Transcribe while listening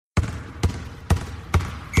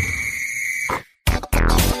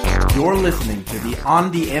You're listening to the On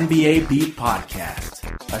the NBA Beat podcast,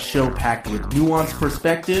 a show packed with nuanced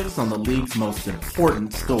perspectives on the league's most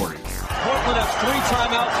important stories. Portland has 3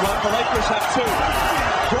 timeouts left. The Lakers have 2.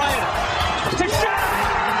 Bryant to shot!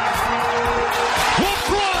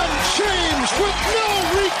 LeBron James with no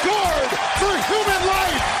regard for human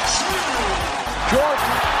life. Jordan.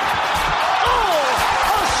 Oh,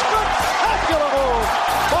 a spectacular move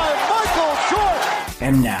by Michael Jordan.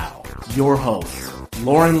 And now, your hosts,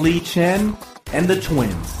 Lauren Lee Chen and the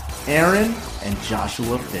twins, Aaron and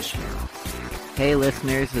Joshua Fishman. Hey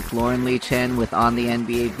listeners, it's Lauren Lee Chen with On the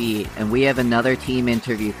NBA Beat, and we have another team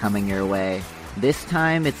interview coming your way. This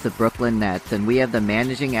time it's the Brooklyn Nets, and we have the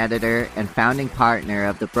managing editor and founding partner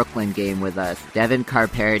of the Brooklyn game with us, Devin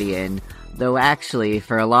Karpetian. Though actually,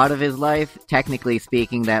 for a lot of his life, technically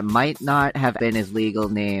speaking, that might not have been his legal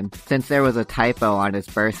name, since there was a typo on his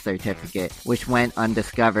birth certificate, which went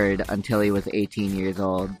undiscovered until he was 18 years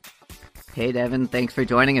old. Hey Devin, thanks for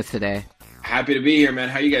joining us today. Happy to be here, man.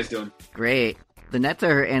 How you guys doing? Great. The Nets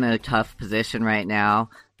are in a tough position right now.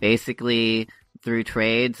 Basically, through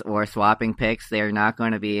trades or swapping picks, they are not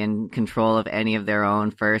going to be in control of any of their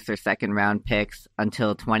own first or second round picks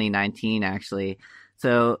until 2019, actually.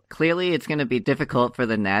 So clearly it's going to be difficult for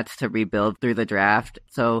the Nets to rebuild through the draft.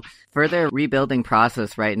 So for their rebuilding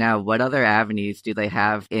process right now, what other avenues do they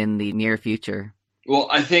have in the near future? Well,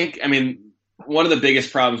 one of the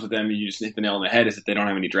biggest problems with them, you just hit the nail on the head, is that they don't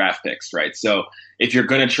have any draft picks, right? So if you're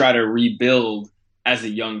going to try to rebuild as a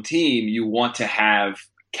young team, you want to have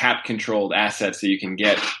cap-controlled assets that you can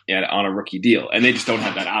get on a rookie deal. And they just don't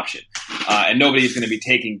have that option. And nobody's going to be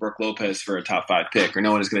taking Brook Lopez for a top 5 pick, or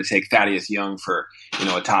no one is going to take Thaddeus Young for,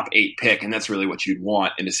 a top 8 pick. And that's really what you'd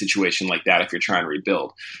want in a situation like that if you're trying to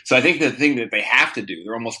rebuild. So I think the thing that they have to do,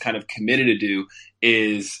 they're almost kind of committed to do,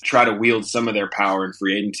 is try to wield some of their power in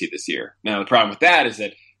free agency this year. Now, the problem with that is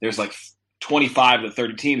that there's like 25 to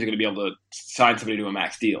 30 teams are going to be able to sign somebody to a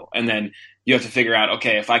max deal. And then you have to figure out,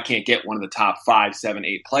 okay, if I can't get one of the top 5, 7,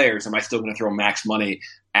 8 players, am I still going to throw max money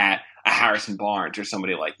at a Harrison Barnes or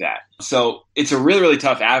somebody like that? So it's a really, really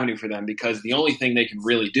tough avenue for them, because the only thing they can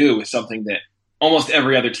really do is something that almost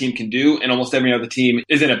every other team can do, and almost every other team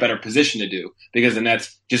is in a better position to do, because the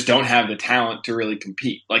Nets just don't have the talent to really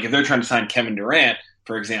compete. Like if they're trying to sign Kevin Durant,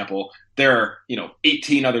 for example, there are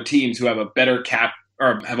 18 other teams who have a better cap,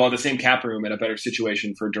 or have all the same cap room and a better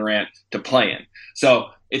situation for Durant to play in. So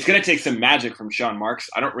it's going to take some magic from Sean Marks.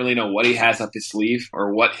 I don't really know what he has up his sleeve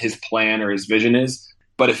or what his plan or his vision is.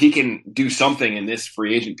 But if he can do something in this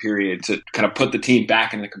free agent period to kind of put the team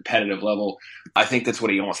back in the competitive level, I think that's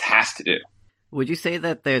what he almost has to do. Would you say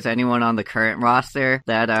that there's anyone on the current roster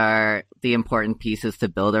that are the important pieces to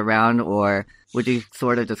build around, or would you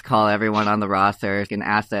sort of just call everyone on the roster an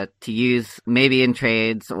asset to use maybe in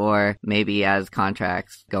trades or maybe as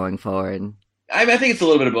contracts going forward? I think it's a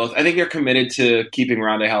little bit of both. I think they're committed to keeping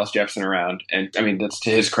Rondae Hollis-Jefferson around. And, that's to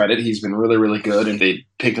his credit. He's been really, really good. And they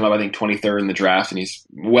picked him up, 23rd in the draft, and he's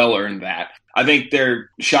well earned that. I think they're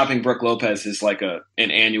shopping Brook Lopez is like an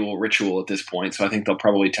annual ritual at this point. So I think they'll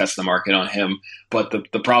probably test the market on him. But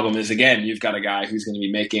the problem is, again, you've got a guy who's going to be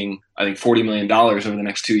making, $40 million over the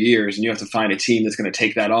next 2 years. And you have to find a team that's going to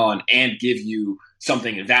take that on and give you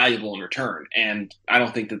something valuable in return. And I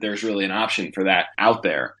don't think that there's really an option for that out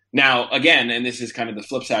there. Now, again, and this is kind of the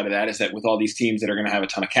flip side of that, is that with all these teams that are going to have a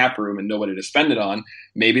ton of cap room and nobody to spend it on,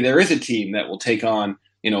 maybe there is a team that will take on,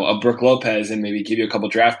 a Brook Lopez and maybe give you a couple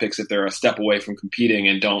draft picks if they're a step away from competing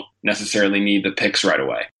and don't necessarily need the picks right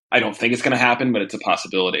away. I don't think it's going to happen, but it's a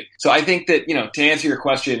possibility. So I think that, to answer your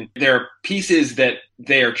question, there are pieces that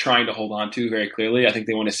they are trying to hold on to very clearly. I think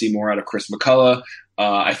they want to see more out of Chris McCullough.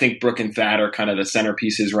 I think Brook and Thad are kind of the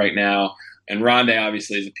centerpieces right now. And Rondae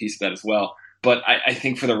obviously is a piece of that as well. But I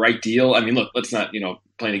think for the right deal, look, let's not,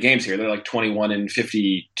 playing the games here. They're like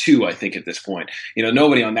 21-52, I think, at this point.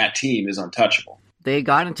 Nobody on that team is untouchable. They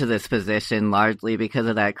got into this position largely because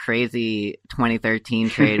of that crazy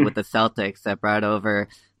 2013 trade with the Celtics that brought over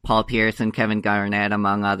Paul Pierce and Kevin Garnett,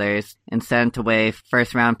 among others, and sent away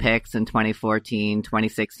first-round picks in 2014,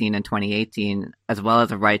 2016, and 2018, as well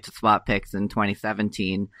as a right to swap picks in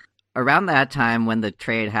 2017. Around that time when the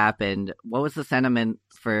trade happened, what was the sentiment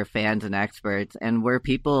for fans and experts? And were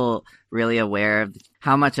people really aware of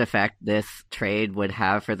how much effect this trade would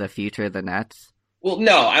have for the future of the Nets? Well,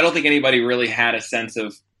 no, I don't think anybody really had a sense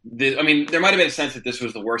of this. There might have been a sense that this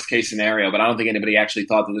was the worst case scenario, but I don't think anybody actually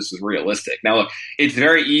thought that this was realistic. Now, look, it's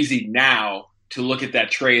very easy now to look at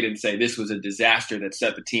that trade and say this was a disaster that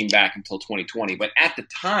set the team back until 2020. But at the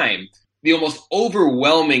time, the almost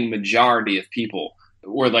overwhelming majority of people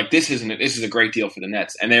were like, this is a great deal for the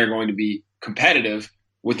Nets, and they're going to be competitive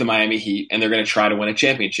with the Miami Heat, and they're going to try to win a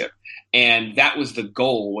championship. And that was the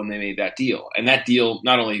goal when they made that deal. And that deal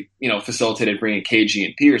not only, facilitated bringing KG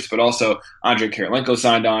and Pierce, but also Andre Kirilenko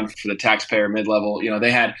signed on for the taxpayer mid-level.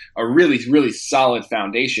 They had a really, really solid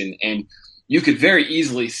foundation. And you could very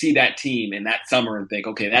easily see that team in that summer and think,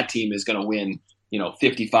 okay, that team is going to win,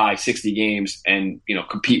 55, 60 games and,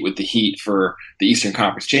 compete with the Heat for the Eastern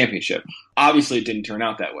Conference Championship. Obviously, it didn't turn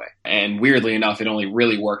out that way. And weirdly enough, it only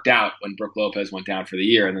really worked out when Brook Lopez went down for the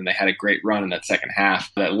year. And then they had a great run in that second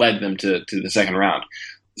half that led them to the second round.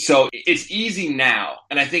 So it's easy now.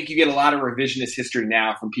 And I think you get a lot of revisionist history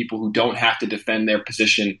now from people who don't have to defend their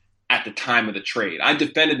position at the time of the trade. I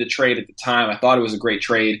defended the trade at the time. I thought it was a great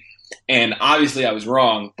trade. And obviously I was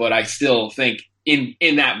wrong, but I still think in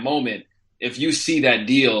that moment, if you see that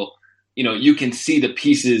deal, you can see the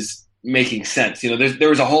pieces making sense. There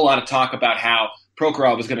was a whole lot of talk about how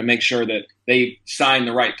Prokhorov was going to make sure that they signed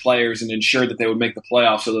the right players and ensure that they would make the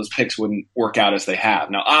playoffs so those picks wouldn't work out as they have.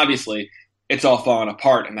 Now, obviously, it's all fallen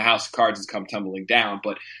apart and the house of cards has come tumbling down.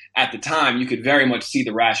 But at the time, you could very much see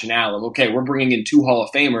the rationale of, okay, we're bringing in 2 Hall of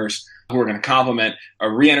Famers who are going to complement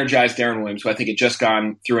a re-energized Deron Williams, who I think had just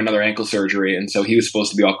gone through another ankle surgery, and so he was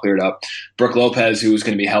supposed to be all cleared up. Brook Lopez, who was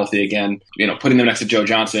going to be healthy again, putting them next to Joe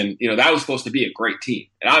Johnson, that was supposed to be a great team.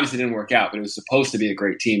 It obviously didn't work out, but it was supposed to be a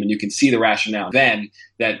great team, and you can see the rationale then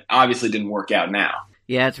that obviously didn't work out now.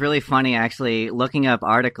 Yeah, it's really funny, actually, looking up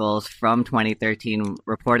articles from 2013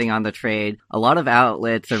 reporting on the trade. A lot of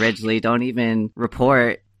outlets originally don't even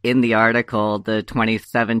report in the article the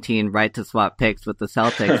 2017 right to swap picks with the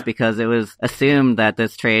Celtics because it was assumed that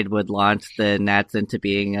this trade would launch the Nets into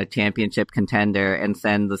being a championship contender and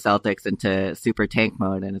send the Celtics into super tank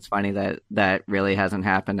mode. And it's funny that that really hasn't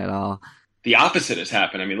happened at all. The opposite has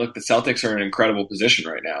happened. I mean, look, the Celtics are in an incredible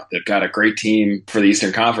position right now. They've got a great team for the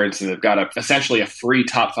Eastern Conference, and they've got essentially a free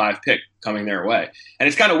top 5 pick coming their way. And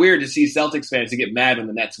it's kind of weird to see Celtics fans to get mad when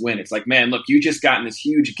the Nets win. It's like, man, look, you just gotten this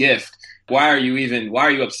huge gift. Why are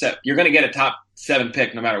you upset? You're going to get a top 7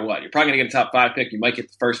 pick no matter what. You're probably going to get a top 5 pick. You might get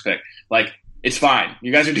the first pick. Like, it's fine.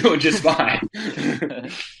 You guys are doing just fine.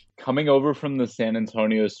 Coming over from the San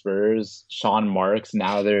Antonio Spurs, Sean Marks,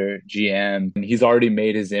 now their GM, he's already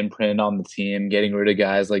made his imprint on the team, getting rid of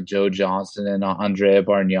guys like Joe Johnson and Andrea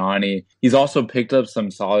Bargnani. He's also picked up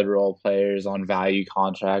some solid role players on value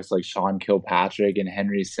contracts like Sean Kilpatrick and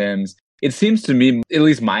Henry Sims. It seems to me, at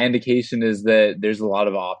least my indication is that there's a lot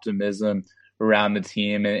of optimism around the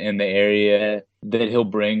team in the area, that he'll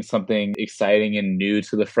bring something exciting and new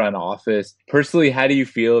to the front office. Personally, how do you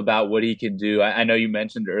feel about what he can do? I know you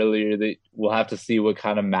mentioned earlier that we'll have to see what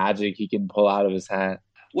kind of magic he can pull out of his hat.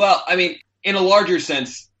 Well, I mean, in a larger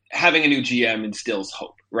sense, having a new GM instills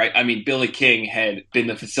hope, right? I mean, Billy King had been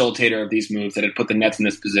the facilitator of these moves that had put the Nets in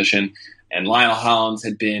this position, and Lionel Hollins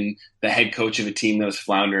had been the head coach of a team that was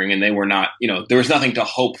floundering, and they were not, there was nothing to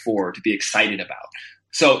hope for, to be excited about.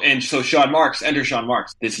 So Sean Marks,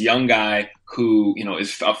 this young guy who,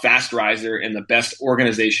 is a fast riser in the best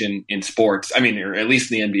organization in sports. I mean, or at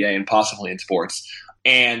least in the NBA and possibly in sports,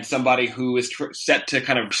 and somebody who is set to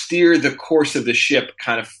kind of steer the course of the ship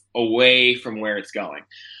kind of away from where it's going.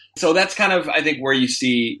 So that's kind of, I think, where you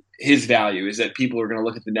see his value, is that people are going to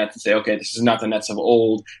look at the Nets and say, okay, this is not the Nets of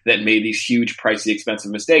old that made these huge, pricey,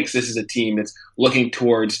 expensive mistakes. This is a team that's looking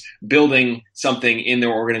towards building something in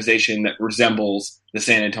their organization that resembles the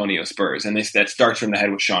San Antonio Spurs. And that starts from the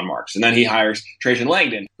head with Sean Marks. And then he hires Trajan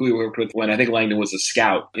Langdon, who he worked with when I think Langdon was a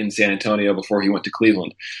scout in San Antonio before he went to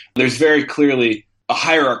Cleveland. There's very clearly a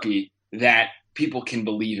hierarchy that people can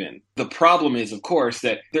believe in. The problem is, of course,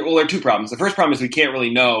 that there are 2 problems. The first problem is we can't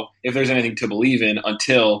really know if there's anything to believe in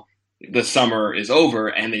until the summer is over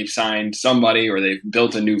and they've signed somebody or they've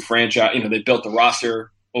built a new franchise, they've built the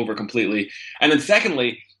roster over completely. And then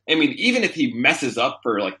secondly, I mean, even if he messes up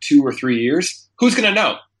for like 2 or 3 years, who's going to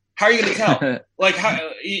know? How are you going to tell?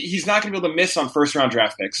 He's not going to be able to miss on first-round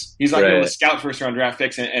draft picks. He's not going to be able to scout first-round draft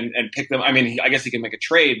picks and pick them. I mean, I guess he can make a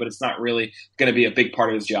trade, but it's not really going to be a big part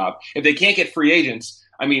of his job. If they can't get free agents,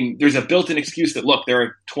 I mean, there's a built-in excuse that, look, they're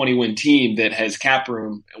a 20-win team that has cap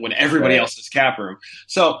room when everybody else has cap room.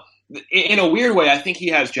 So in a weird way, I think he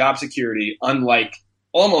has job security unlike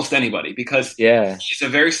almost anybody because he's a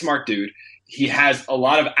very smart dude. He has a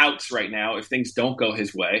lot of outs right now if things don't go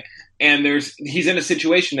his way. And he's in a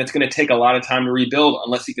situation that's going to take a lot of time to rebuild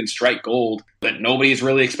unless he can strike gold that nobody's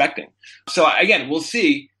really expecting. So again, we'll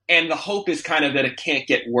see. And the hope is kind of that it can't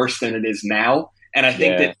get worse than it is now. And I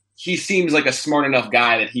think that he seems like a smart enough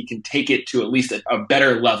guy that he can take it to at least a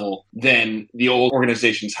better level than the old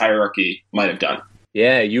organization's hierarchy might have done.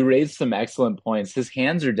 Yeah, you raised some excellent points. His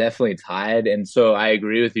hands are definitely tied. And so I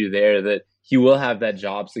agree with you there that he will have that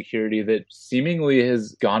job security that seemingly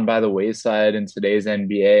has gone by the wayside in today's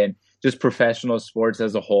NBA and just professional sports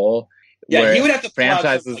as a whole. Yeah, he would have to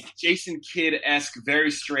franchises pull out some, like, Jason Kidd-esque,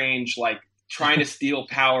 very strange, like trying to steal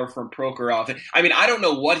power from Prokhorov. I mean, I don't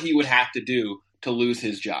know what he would have to do to lose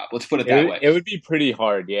his job. Let's put it that way. It would be pretty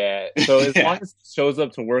hard, yeah. So as long as he shows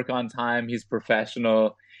up to work on time, he's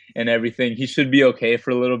professional and everything, he should be okay for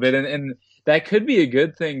a little bit. And that could be a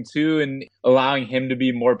good thing too, in allowing him to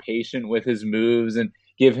be more patient with his moves and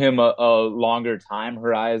give him a longer time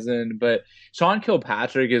horizon. But Sean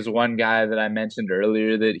Kilpatrick is one guy that I mentioned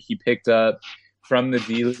earlier that he picked up from the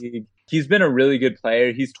D-League. He's been a really good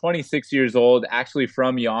player. He's 26 years old, actually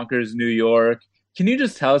from Yonkers, New York. Can you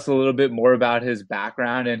just tell us a little bit more about his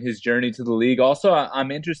background and his journey to the league? Also,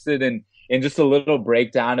 I'm interested in just a little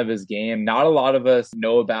breakdown of his game. Not a lot of us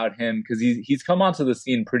know about him because he's come onto the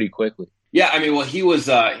scene pretty quickly. Yeah, I mean, well, he was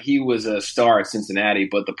a star at Cincinnati,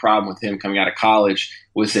 but the problem with him coming out of college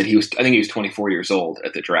was that I think he was 24 years old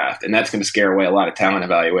at the draft, and that's going to scare away a lot of talent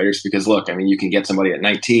evaluators because, look, I mean, you can get somebody at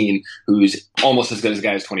 19 who's almost as good as a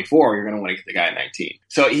guy who's 24. You're going to want to get the guy at 19.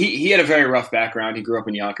 So he had a very rough background. He grew up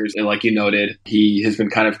in Yonkers, and like you noted, he has been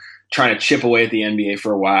kind of trying to chip away at the NBA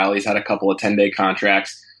for a while. He's had a couple of 10-day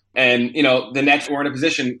contracts. And, the Nets were in a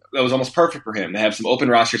position that was almost perfect for him. They have some open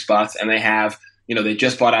roster spots, and they have – they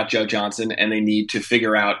just bought out Joe Johnson, and they need to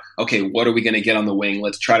figure out, okay, what are we going to get on the wing?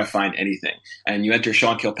 Let's try to find anything. And you enter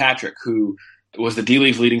Sean Kilpatrick, who was the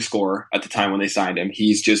D-League's leading scorer at the time when they signed him.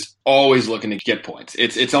 He's just always looking to get points.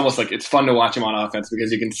 It's almost like it's fun to watch him on offense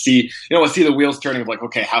because you can see the wheels turning of like,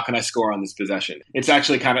 okay, how can I score on this possession? It's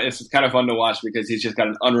actually kind of fun to watch because he's just got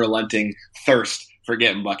an unrelenting thirst for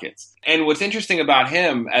getting buckets. And what's interesting about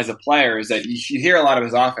him as a player is that you hear a lot of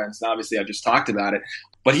his offense, and obviously I just talked about it,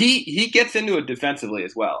 but he gets into it defensively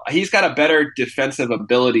as well. He's got a better defensive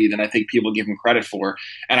ability than I think people give him credit for.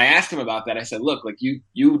 And I asked him about that. I said, look, like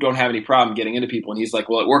you don't have any problem getting into people. And he's like,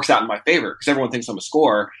 well, it works out in my favor because everyone thinks I'm a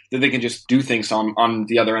scorer, that they can just do things on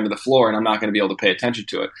the other end of the floor and I'm not going to be able to pay attention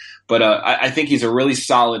to it. But I think he's a really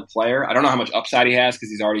solid player. I don't know how much upside he has because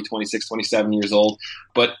he's already 26, 27 years old.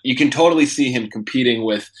 But you can totally see him competing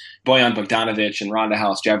with Bojan Bogdanovic and Ronda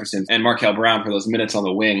Hollis-Jefferson and Markel Brown for those minutes on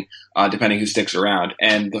the wing, depending who sticks around.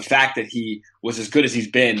 And the fact that he was as good as he's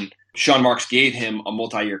been, Sean Marks gave him a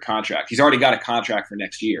multi-year contract. He's already got a contract for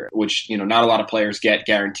next year, which not a lot of players get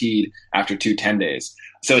guaranteed after 10 days.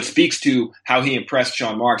 So it speaks to how he impressed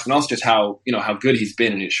Sean Marks and also just how good he's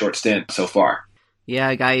been in his short stint so far. Yeah,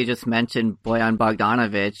 a guy you just mentioned, Bojan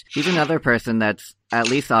Bogdanovic, he's another person that's, at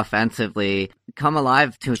least offensively, come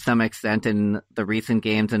alive to some extent in the recent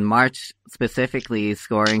games. In March, specifically,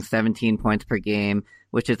 scoring 17 points per game,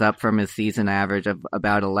 which is up from his season average of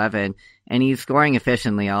about 11. And he's scoring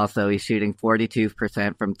efficiently also. He's shooting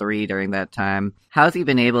 42% from three during that time. How's he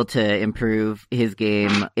been able to improve his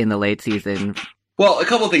game in the late season? Well, a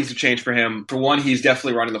couple of things have changed for him. For one, he's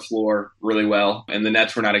definitely running the floor really well, and the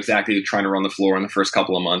Nets were not exactly trying to run the floor in the first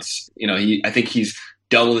couple of months. I think he's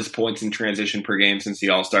doubled his points in transition per game since the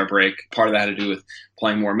All-Star break. Part of that had to do with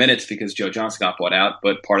playing more minutes because Joe Johnson got bought out,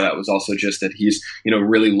 but part of that was also just that he's,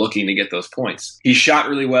 really looking to get those points. He shot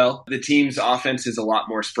really well. The team's offense is a lot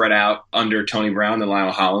more spread out under Tony Brown than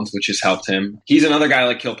Lionel Hollins, which has helped him. He's another guy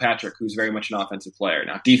like Kilpatrick, who's very much an offensive player.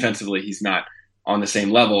 Now, defensively, he's not on the same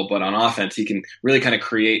level, but on offense, he can really kind of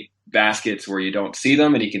create baskets where you don't see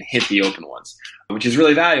them and he can hit the open ones, which is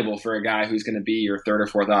really valuable for a guy who's going to be your third or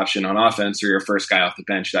fourth option on offense or your first guy off the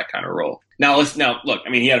bench, that kind of role. Now look, I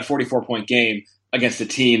mean, he had a 44-point game against a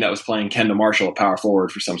team that was playing Kendall Marshall at power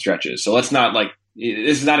forward for some stretches. So let's not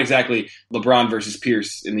this is not exactly LeBron versus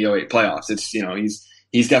Pierce in the 2008 playoffs. It's,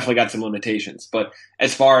 he's definitely got some limitations. But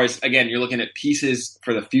as far as, again, you're looking at pieces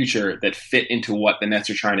for the future that fit into what the Nets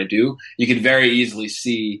are trying to do, you can very easily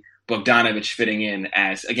see Bogdanovic fitting in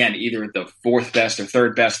as, again, either the fourth best or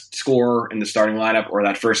third best scorer in the starting lineup or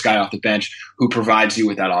that first guy off the bench who provides you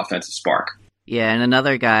with that offensive spark. Yeah, and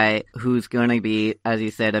another guy who's going to be, as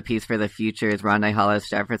you said, a piece for the future is Ronda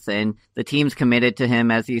Hollis-Jefferson. The team's committed to him,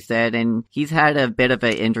 as you said, and he's had a bit of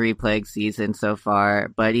an injury-plagued season so far,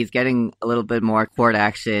 but he's getting a little bit more court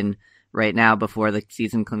action right now before the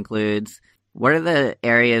season concludes. What are the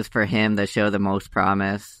areas for him that show the most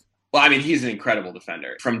promise? Well, I mean, he's an incredible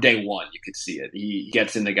defender. From day one, you could see it. He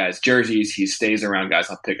gets into guys' jerseys. He stays around guys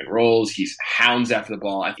on pick and rolls. He hounds after the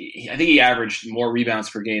ball. I think he averaged more rebounds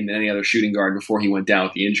per game than any other shooting guard before he went down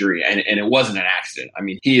with the injury, and it wasn't an accident. I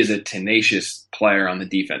mean, he is a tenacious player on the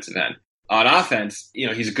defensive end. On offense,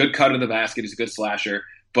 he's a good cutter to the basket. He's a good slasher.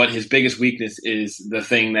 But his biggest weakness is the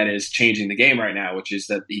thing that is changing the game right now, which is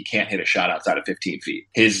that he can't hit a shot outside of 15 feet.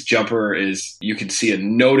 His jumper is, you can see a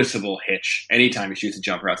noticeable hitch anytime he shoots a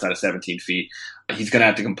jumper outside of 17 feet. He's going to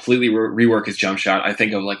have to completely rework his jump shot. I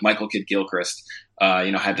think of like Michael Kidd-Gilchrist,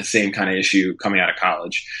 had the same kind of issue coming out of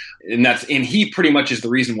college. And he pretty much is the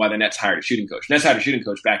reason why the Nets hired a shooting coach. Nets hired a shooting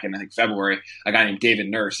coach back in, I think, February, a guy named David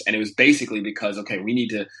Nurse. And it was basically because, okay, we need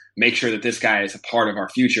to make sure that this guy is a part of our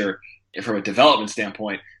future. From a development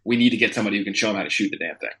standpoint, we need to get somebody who can show him how to shoot the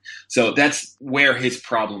damn thing. So that's where his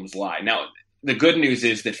problems lie. Now, the good news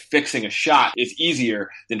is that fixing a shot is easier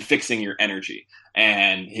than fixing your energy.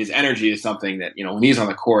 And his energy is something that, when he's on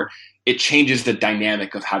the court, it changes the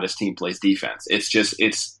dynamic of how this team plays defense.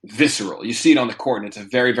 It's visceral. You see it on the court, and it's a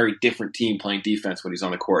very, very different team playing defense when he's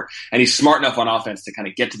on the court. And he's smart enough on offense to kind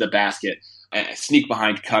of get to the basket and sneak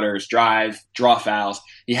behind cutters, drive, draw fouls.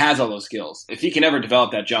 He has all those skills. If he can ever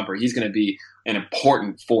develop that jumper, he's going to be an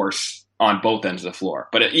important force on both ends of the floor.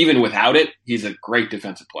 But even without it, he's a great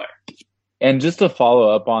defensive player. And just to follow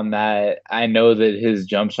up on that, I know that his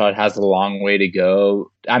jump shot has a long way to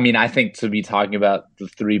go. I mean, I think to be talking about the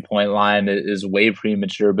 3-point line is way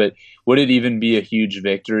premature, but would it even be a huge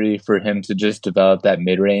victory for him to just develop that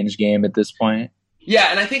mid-range game at this point?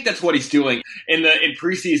 Yeah, and I think that's what he's doing. In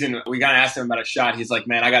preseason, we got to ask him about a shot. He's like,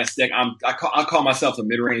 man, I got to stick. I'll call myself a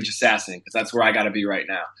mid-range assassin because that's where I got to be right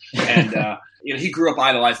now. And, he grew up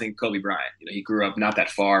idolizing Kobe Bryant. He grew up not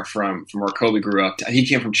that far from where Kobe grew up. He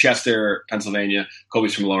came from Chester, Pennsylvania.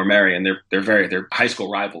 Kobe's from Lower Merion. They're high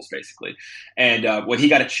school rivals, basically. And when he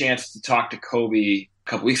got a chance to talk to Kobe a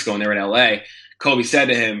couple weeks ago when they were in L.A., Kobe said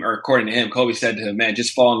to him, or according to him, Kobe said to him, man,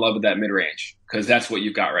 just fall in love with that mid-range because that's what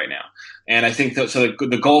you've got right now. And I think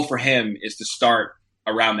the goal for him is to start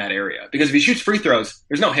around that area because if he shoots free throws,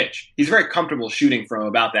 there's no hitch. He's very comfortable shooting from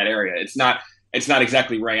about that area. It's not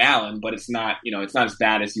exactly Ray Allen, but it's not as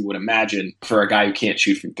bad as you would imagine for a guy who can't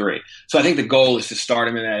shoot from three. So I think the goal is to start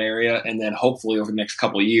him in that area and then hopefully over the next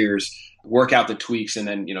couple of years, work out the tweaks and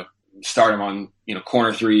then, start him on,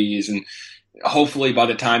 corner threes. And hopefully by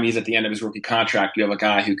the time he's at the end of his rookie contract, you have a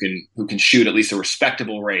guy who can shoot at least a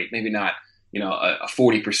respectable rate, maybe not, a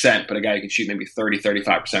 40%, but a guy who can shoot maybe 30,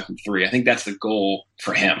 35% from three. I think that's the goal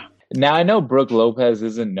for him. Now, I know Brook Lopez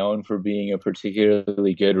isn't known for being a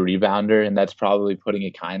particularly good rebounder, and that's probably putting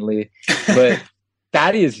it kindly. But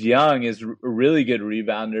Thaddeus Young is a really good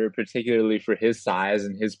rebounder, particularly for his size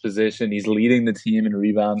and his position. He's leading the team in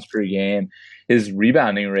rebounds per game. His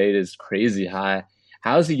rebounding rate is crazy high.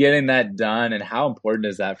 How is he getting that done, and how important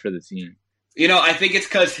is that for the team? I think it's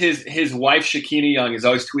because his wife, Shakina Young, is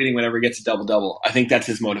always tweeting whenever he gets a double-double. I think that's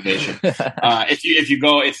his motivation. If you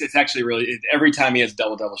go, it's actually really – every time he has a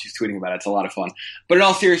double-double, she's tweeting about it. It's a lot of fun. But in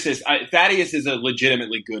all seriousness, Thaddeus is a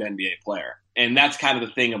legitimately good NBA player. And that's kind of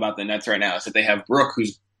the thing about the Nets right now is that they have Brook,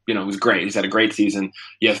 who's great. He's had a great season.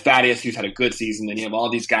 You have Thaddeus, who's had a good season. Then you have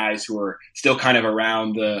all these guys who are still kind of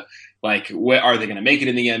around the – are they going to make it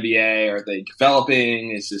in the NBA? Are they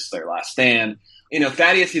developing? Is this their last stand?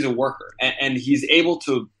 Thaddeus, he's a worker, and he's able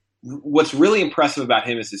to – what's really impressive about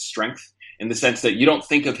him is his strength in the sense that you don't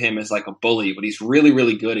think of him as like a bully, but he's really,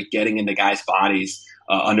 really good at getting into guys' bodies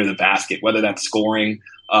under the basket, whether that's scoring,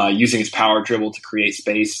 using his power dribble to create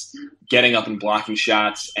space, getting up and blocking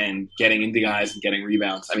shots, and getting into guys and getting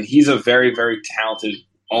rebounds. I mean, he's a very, very talented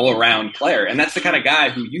all-around player, and that's the kind of guy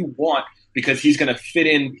who you want because he's going to fit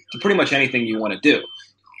in to pretty much anything you want to do.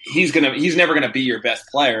 He's never going to be your best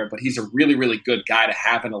player, but he's a really, really good guy to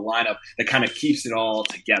have in a lineup that kind of keeps it all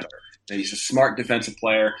together. And he's a smart defensive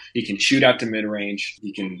player. He can shoot out to mid-range.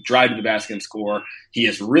 He can drive to the basket and score. He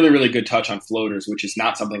has really, really good touch on floaters, which is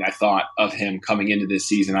not something I thought of him coming into this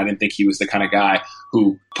season. I didn't think he was the kind of guy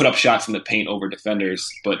who put up shots in the paint over defenders,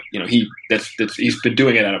 but he's been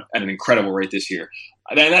doing it at an incredible rate this year.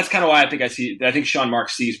 And that's kind of why I think Sean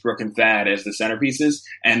Marks sees Brook and Thad as the centerpieces,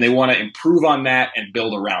 and they want to improve on that and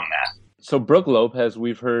build around that. So Brook Lopez,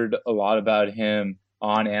 we've heard a lot about him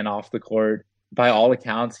on and off the court. By all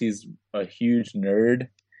accounts, he's a huge nerd,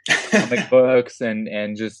 comic books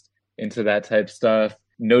and just into that type stuff.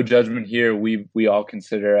 No judgment here. We all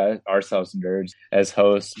consider ourselves nerds as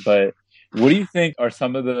hosts, but what do you think are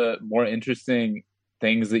some of the more interesting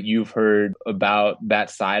things that you've heard about that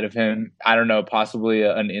side of him? I don't know, possibly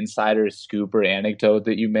an insider scoop or anecdote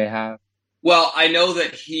that you may have? Well, I know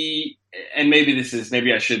that and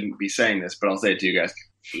maybe I shouldn't be saying this, but I'll say it to you guys.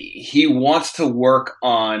 He wants to work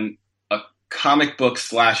on a comic book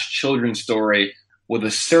 / children's story with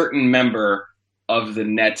a certain member of the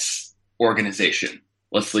Nets organization.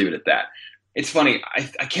 Let's leave it at that. It's funny.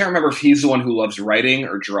 I can't remember if he's the one who loves writing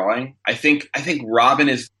or drawing. I think Robin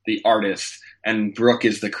is the artist and Brook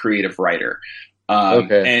is the creative writer.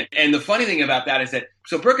 Okay. And the funny thing about that is that,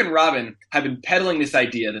 so Brooke and Robin have been peddling this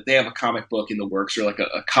idea that they have a comic book in the works, or like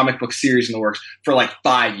a comic book series in the works, for like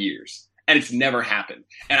 5 years. And it's never happened.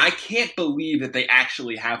 And I can't believe that they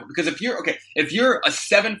actually have it. Because if you're a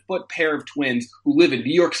 7-foot pair of twins who live in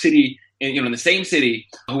New York City, in the same city,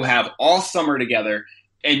 who have all summer together,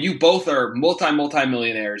 and you both are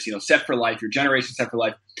multi-millionaires, set for life, your generation set for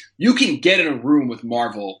life, you can get in a room with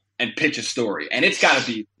Marvel and pitch a story. And it's got to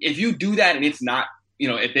be, if you do that and it's not,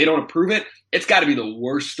 if they don't approve it, it's got to be the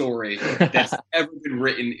worst story that's ever been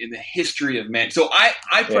written in the history of man. So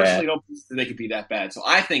I personally don't think that they could be that bad. So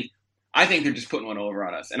I think they're just putting one over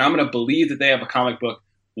on us. And I'm going to believe that they have a comic book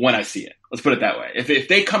when I see it. Let's put it that way. If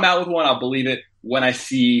they come out with one, I'll believe it when I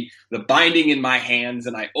see the binding in my hands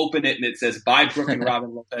and I open it and it says by Brooke and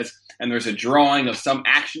Robin Lopez and there's a drawing of some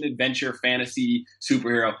action adventure fantasy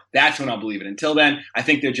superhero. That's when I'll believe it. Until then, I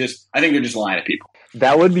think they're just lying to people.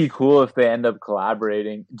 That would be cool if they end up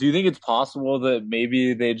collaborating. Do you think it's possible that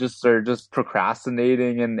maybe they just are just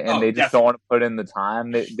procrastinating and they just don't want to put in the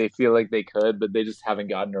time? They feel like they could, but they just haven't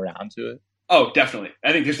gotten around to it? Oh, definitely.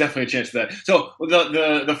 I think there's definitely a chance of that. So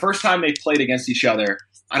the first time they played against each other,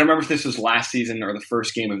 I don't remember if this was last season or the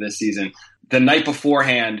first game of this season. The night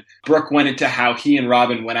beforehand, Brooke went into how he and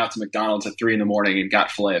Robin went out to McDonald's at 3 a.m. and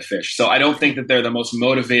got filet of fish. So I don't think that they're the most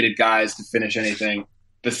motivated guys to finish anything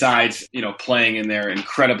besides, playing in their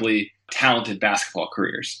incredibly talented basketball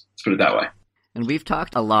careers. Let's put it that way. And we've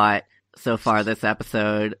talked a lot so far this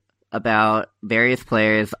episode about various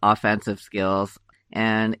players' offensive skills.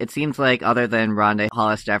 And it seems like other than Rondae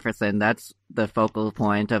Hollis-Jefferson, that's the focal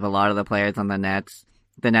point of a lot of the players on the Nets.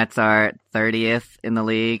 The Nets are 30th in the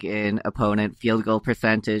league in opponent field goal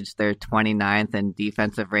percentage. They're 29th in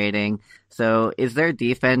defensive rating. So is their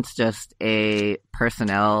defense just a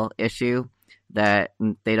personnel issue that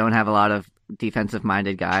they don't have a lot of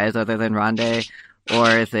defensive-minded guys other than Rondae?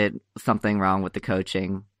 Or is it something wrong with the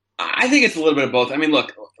coaching? I think it's a little bit of both. I mean,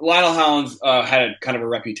 look, Lionel Hollins had kind of a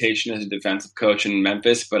reputation as a defensive coach in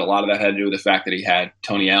Memphis, but a lot of that had to do with the fact that he had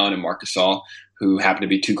Tony Allen and Marc Gasol, who happen to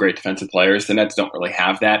be two great defensive players. The Nets don't really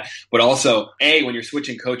have that. But also, A, when you're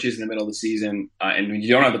switching coaches in the middle of the season and when you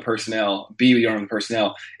don't have the personnel, B, you don't have the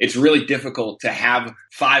personnel, it's really difficult to have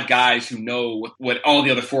 5 guys who know what all the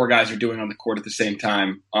other 4 guys are doing on the court at the same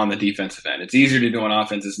time on the defensive end. It's easier to do on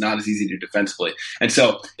offense. It's not as easy to do defensively. And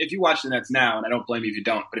so if you watch the Nets now, and I don't blame you if you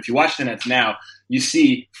don't, but if you watch the Nets now, you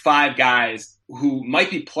see 5 guys who might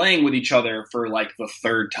be playing with each other for like the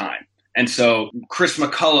 3rd time. And so Chris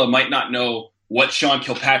McCullough might not know what Sean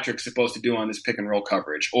Kilpatrick's supposed to do on this pick and roll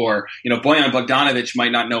coverage. Or, Bojan Bogdanovic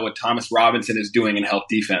might not know what Thomas Robinson is doing in help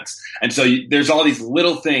defense. And so there's all these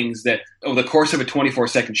little things that over the course of a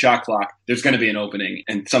 24-second shot clock, there's going to be an opening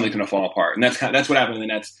and something's going to fall apart. And that's what happened to the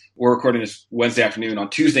Nets. We're recording this Wednesday afternoon. On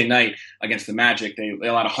Tuesday night against the Magic, they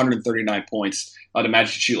allowed 139 points. The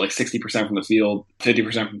Magic shoot like 60% from the field,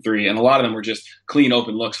 50% from 3. And a lot of them were just clean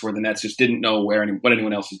open looks where the Nets just didn't know what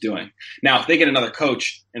anyone else was doing. Now, if they get another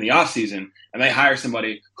coach in the offseason and they hire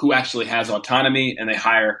somebody who actually has autonomy and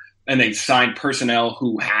they sign personnel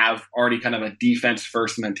who have already kind of a defense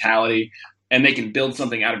first mentality and they can build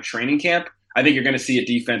something out of training camp, I think you're going to see a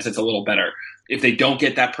defense that's a little better. If they don't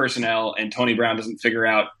get that personnel and Tony Brown doesn't figure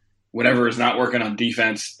out whatever is not working on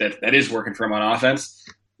defense that is working for him on offense,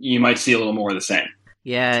 you might see a little more of the same.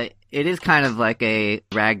 Yeah, it is kind of like a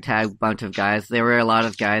ragtag bunch of guys. There were a lot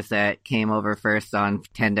of guys that came over first on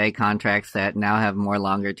 10-day contracts that now have more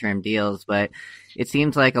longer-term deals, but it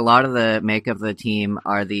seems like a lot of the makeup of the team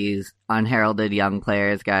are these unheralded young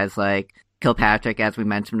players, guys like Kilpatrick, as we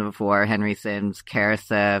mentioned before, Henry Sims,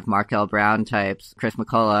 Karasev, Markel Brown types, Chris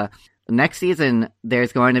McCullough. Next season,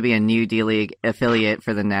 there's going to be a new D-League affiliate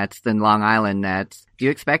for the Nets, the Long Island Nets. Do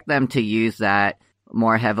you expect them to use that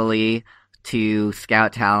more heavily to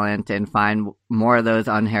scout talent and find more of those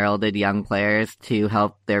unheralded young players to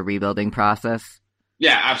help their rebuilding process?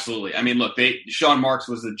 Yeah, absolutely. I mean, look, Sean Marks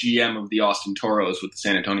was the GM of the Austin Toros with the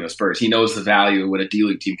San Antonio Spurs. He knows the value of what a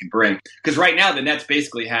D-League team can bring. Because right now, the Nets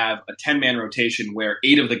basically have a 10-man rotation where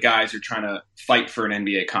 8 of the guys are trying to fight for an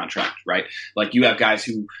NBA contract, right? Like you have guys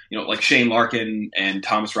who, like Shane Larkin and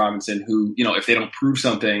Thomas Robinson, who, if they don't prove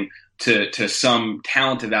something to some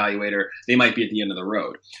talent evaluator, they might be at the end of the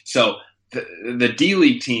road. So the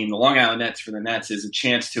D-League team, the Long Island Nets for the Nets, is a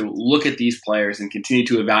chance to look at these players and continue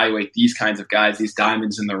to evaluate these kinds of guys, these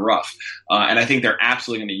diamonds in the rough. And I think they're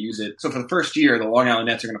absolutely going to use it. So for the first year, the Long Island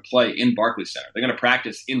Nets are going to play in Barclays Center. They're going to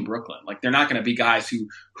practice in Brooklyn. Like they're not going to be guys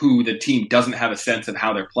who the team doesn't have a sense of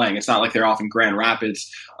how they're playing. It's not like they're off in Grand Rapids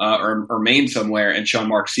or Maine somewhere and Sean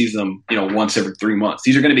Marks sees them, once every 3 months.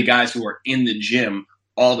 These are going to be guys who are in the gym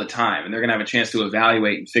all the time, and they're going to have a chance to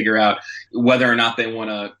evaluate and figure out whether or not they want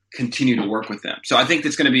to continue to work with them. So I think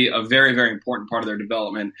that's going to be a very, very important part of their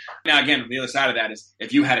development. Now, again, the other side of that is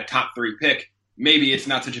if you had a top 3 pick, maybe it's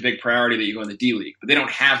not such a big priority that you go in the D-League, but they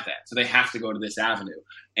don't have that. So they have to go to this avenue.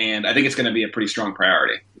 And I think it's going to be a pretty strong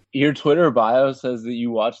priority. Your Twitter bio says that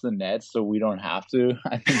you watch the Nets, so we don't have to.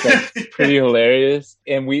 I think that's pretty hilarious.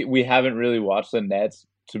 And we haven't really watched the Nets,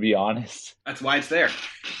 to be honest. That's why it's there.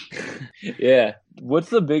 Yeah. What's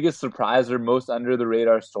the biggest surprise or most under the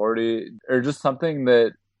radar story, or just something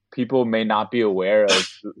that people may not be aware of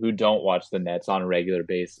who don't watch the Nets on a regular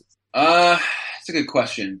basis? It's a good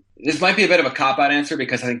question. This might be a bit of a cop-out answer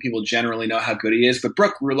because I think people generally know how good he is, but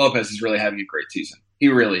Brook Lopez is really having a great season. He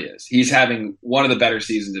really is. He's having one of the better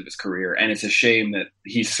seasons of his career, and it's a shame that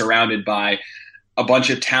he's surrounded by a bunch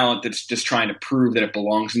of talent that's just trying to prove that it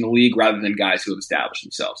belongs in the league rather than guys who have established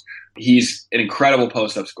themselves. He's an incredible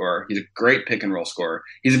post-up scorer. He's a great pick-and-roll scorer.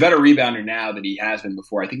 He's a better rebounder now than he has been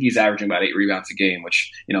before. I think he's averaging about 8 rebounds a game,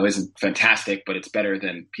 which, isn't fantastic, but it's better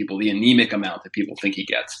than the anemic amount that people think he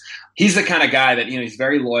gets. He's the kind of guy that, he's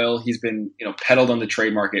very loyal. He's been, peddled on the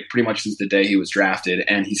trade market pretty much since the day he was drafted,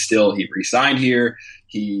 and he re-signed here.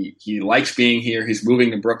 He likes being here. He's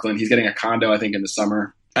moving to Brooklyn. He's getting a condo, I think, in the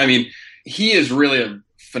summer. I mean, he is really a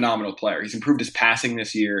phenomenal player. He's improved his passing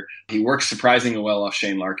this year. He works surprisingly well off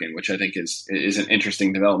Shane Larkin, which I think is an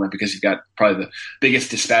interesting development because you've got probably the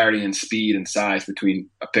biggest disparity in speed and size between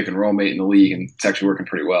a pick and roll mate in the league, and it's actually working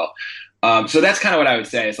pretty well. So that's kind of what I would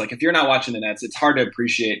say. It's like if you're not watching the Nets, it's hard to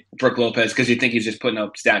appreciate Brook Lopez because you think he's just putting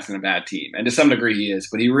up stats in a bad team. And to some degree he is,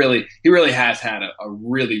 but he really has had a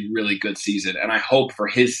really, really good season. And I hope for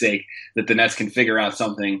his sake that the Nets can figure out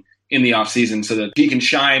something in the offseason so that he can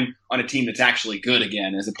shine on a team that's actually good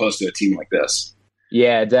again as opposed to a team like this.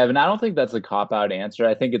 Yeah, Devin, I don't think that's a cop-out answer.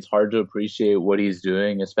 I think it's hard to appreciate what he's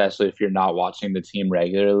doing, especially if you're not watching the team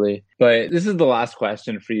regularly. But this is the last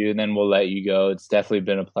question for you, and then we'll let you go. It's definitely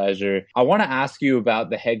been a pleasure. I want to ask you about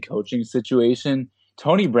the head coaching situation.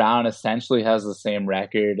 Tony Brown essentially has the same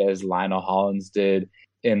record as Lionel Hollins did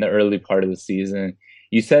in the early part of the season.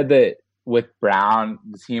 You said that with Brown,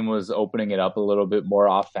 the team was opening it up a little bit more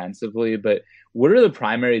offensively, but what are the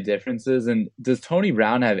primary differences? And does Tony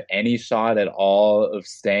Brown have any shot at all of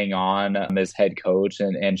staying on as head coach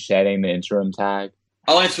and shedding the interim tag?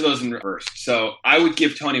 I'll answer those in reverse. So I would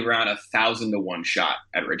give Tony Brown 1,000 to 1 shot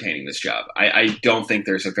at retaining this job. I don't think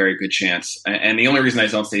there's a very good chance. And the only reason I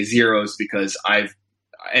don't say 0 is because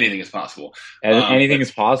anything is possible. Anything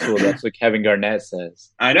is possible. That's what Kevin Garnett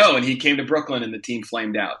says. I know, and he came to Brooklyn and the team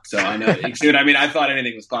flamed out. So I know. Dude, I mean, I thought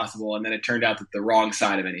anything was possible, and then it turned out that the wrong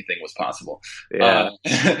side of anything was possible. Yeah.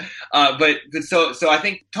 So I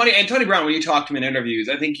think Tony Brown, when you talk to him in interviews,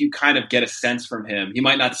 I think you kind of get a sense from him. He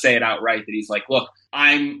might not say it outright that he's like, look,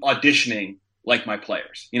 I'm auditioning like my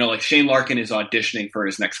players. Like Shane Larkin is auditioning for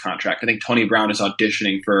his next contract. I think Tony Brown is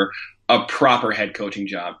auditioning for a proper head coaching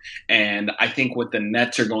job. And I think what the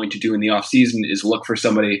Nets are going to do in the offseason is look for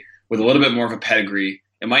somebody with a little bit more of a pedigree.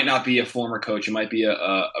 It might not be a former coach. It might be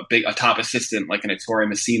a top assistant like an Ettore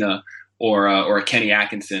Messina or a Kenny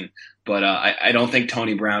Atkinson. But I don't think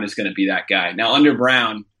Tony Brown is going to be that guy. Now, under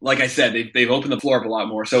Brown, like I said, they've opened the floor up a lot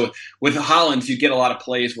more. So with Hollins, you get a lot of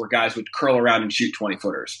plays where guys would curl around and shoot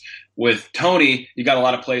 20-footers. With Tony, you got a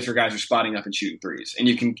lot of plays where guys are spotting up and shooting threes. And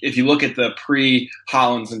if you look at the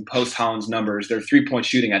pre-Hollins and post-Hollins numbers, their 3-point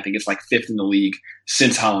shooting, I think it's like 5th in the league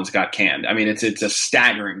since Hollins got canned. I mean, it's a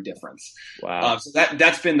staggering difference. Wow. So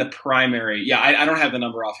that's been the primary. Yeah, I don't have the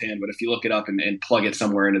number offhand, but if you look it up and plug it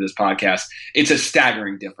somewhere into this podcast, it's a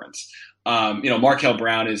staggering difference. Markel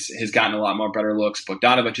Brown has gotten a lot more better looks.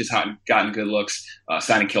 Bogdanovich has gotten good looks.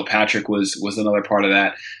 Signing Kilpatrick was another part of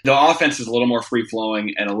that. The offense is a little more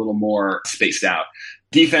free-flowing and a little more spaced out.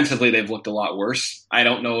 Defensively, they've looked a lot worse. I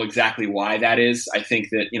don't know exactly why that is. I think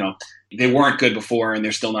that, they weren't good before and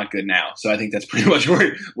they're still not good now. So I think that's pretty much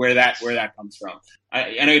where that comes from.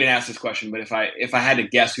 I know you didn't ask this question, but if I had to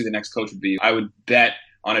guess who the next coach would be, I would bet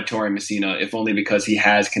on Ettore Messina, if only because he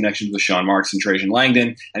has connections with Sean Marks and Trajan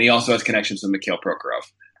Langdon, and he also has connections with Mikhail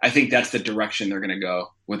Prokhorov. I think that's the direction they're going to go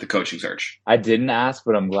with the coaching search. I didn't ask,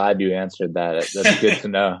 but I'm glad you answered that. That's good to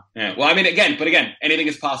know. Yeah. Well, I mean, again, anything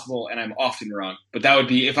is possible, and I'm often wrong. But that would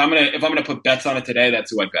be if I'm gonna put bets on it today,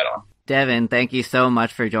 that's who I'd bet on. Devin, thank you so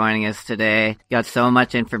much for joining us today. Got so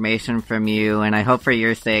much information from you, and I hope for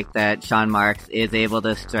your sake that Sean Marks is able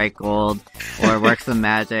to strike gold or work some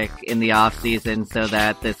magic in the offseason so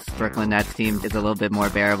that this Brooklyn Nets team is a little bit more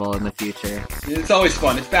bearable in the future. It's always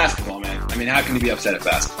fun. It's basketball, man. I mean, how can you be upset at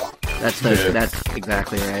basketball? That's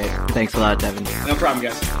exactly right. Thanks a lot, Devin. No problem,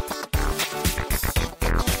 guys.